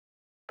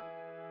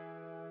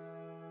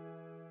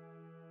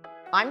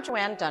I'm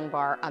Joanne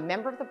Dunbar, a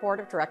member of the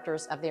Board of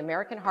Directors of the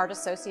American Heart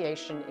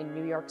Association in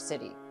New York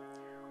City.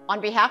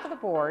 On behalf of the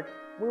board,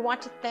 we want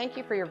to thank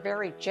you for your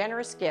very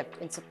generous gift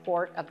in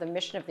support of the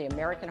mission of the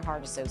American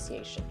Heart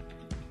Association.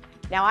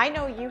 Now, I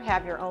know you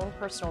have your own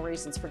personal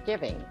reasons for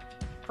giving.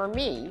 For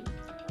me,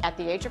 at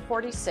the age of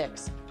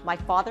 46, my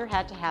father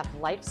had to have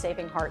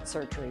life-saving heart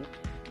surgery,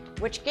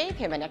 which gave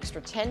him an extra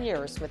 10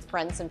 years with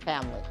friends and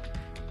family.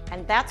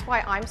 And that's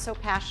why I'm so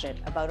passionate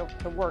about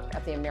the work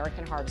of the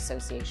American Heart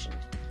Association.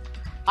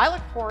 I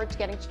look forward to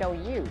getting to know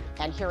you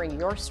and hearing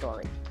your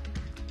story.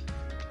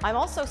 I'm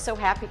also so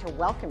happy to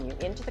welcome you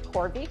into the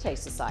Core Vitae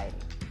Society.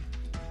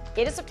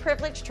 It is a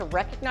privilege to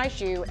recognize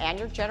you and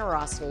your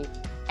generosity,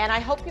 and I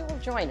hope you will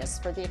join us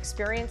for the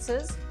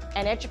experiences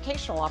and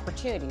educational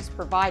opportunities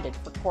provided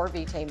for Core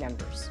Vitae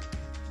members.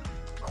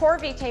 Core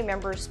Vitae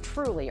members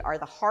truly are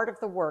the heart of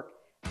the work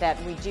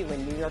that we do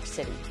in New York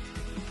City,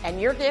 and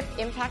your gift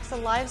impacts the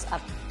lives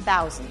of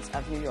thousands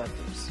of New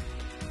Yorkers.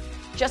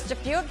 Just a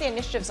few of the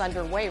initiatives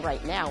underway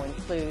right now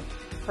include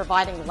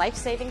providing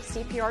life-saving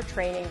CPR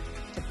training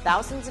to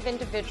thousands of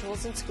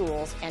individuals in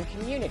schools and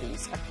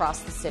communities across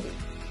the city,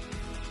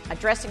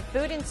 addressing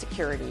food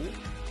insecurity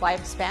by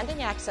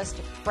expanding access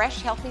to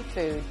fresh, healthy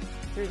food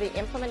through the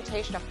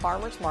implementation of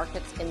farmers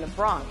markets in the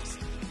Bronx,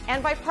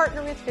 and by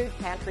partnering with food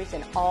pantries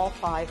in all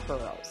 5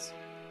 boroughs,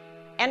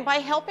 and by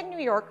helping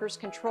New Yorkers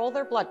control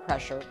their blood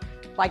pressure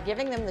by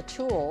giving them the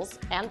tools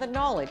and the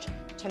knowledge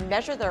to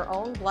measure their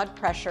own blood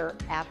pressure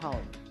at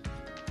home.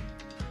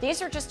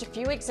 These are just a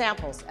few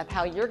examples of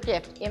how your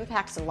gift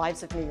impacts the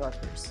lives of New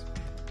Yorkers.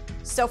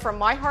 So from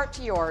my heart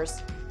to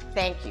yours,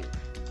 thank you.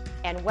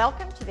 And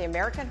welcome to the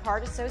American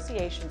Heart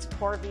Association's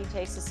Core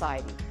Vitae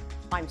Society.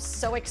 I'm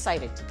so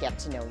excited to get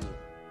to know you.